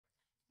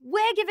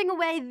We're giving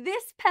away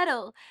this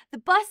pedal. The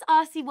Boss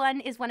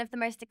RC1 is one of the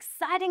most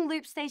exciting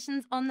loop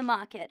stations on the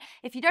market.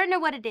 If you don't know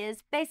what it is,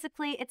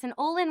 basically it's an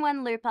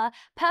all-in-one looper,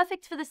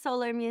 perfect for the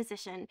solo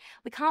musician.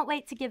 We can't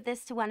wait to give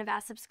this to one of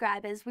our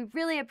subscribers. We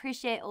really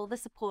appreciate all the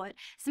support.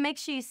 So make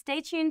sure you stay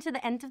tuned to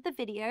the end of the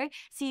video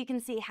so you can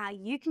see how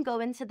you can go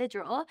into the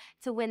draw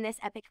to win this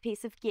epic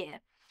piece of gear.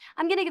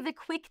 I'm going to give a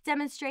quick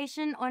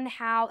demonstration on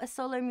how a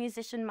solo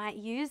musician might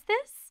use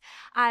this.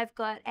 I've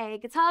got a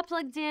guitar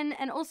plugged in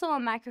and also a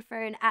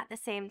microphone at the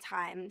same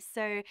time.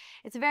 So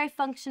it's a very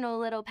functional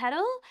little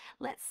pedal.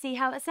 Let's see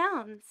how it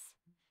sounds.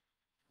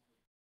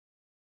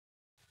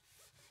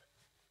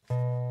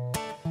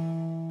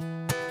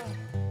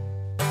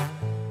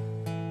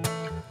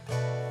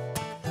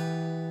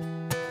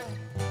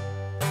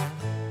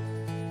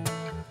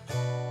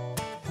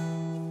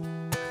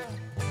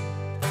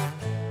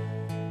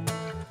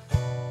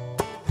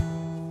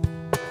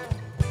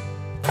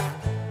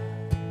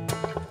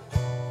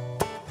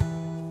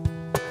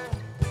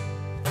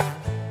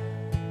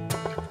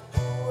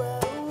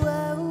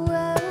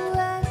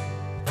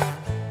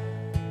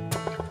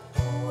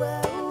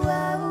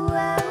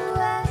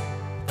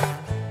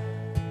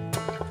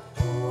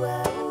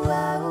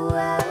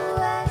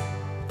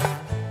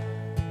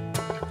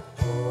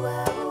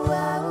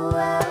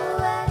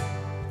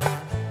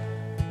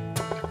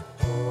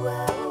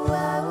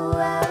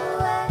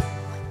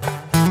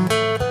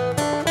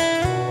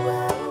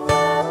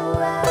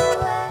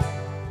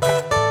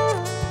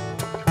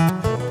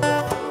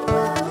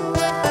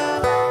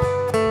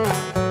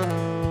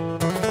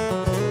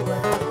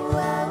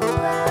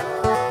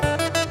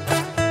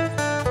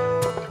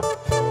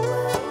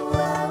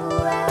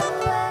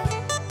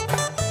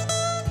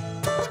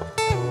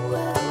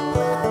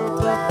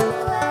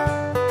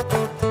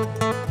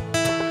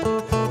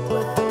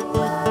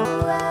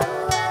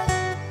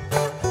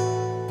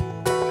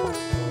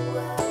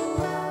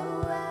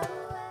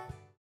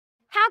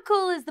 How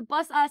cool is the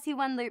Boss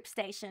RC1 loop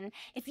station?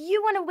 If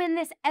you want to win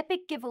this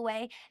epic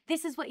giveaway,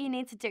 this is what you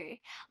need to do.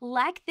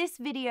 Like this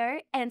video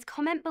and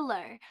comment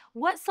below.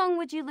 What song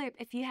would you loop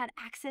if you had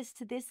access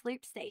to this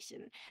loop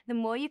station? The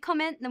more you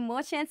comment, the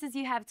more chances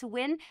you have to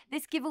win.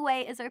 This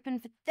giveaway is open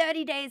for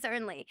 30 days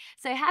only.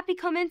 So happy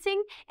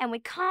commenting, and we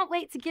can't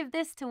wait to give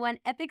this to one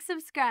epic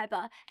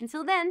subscriber.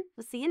 Until then,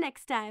 we'll see you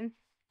next time.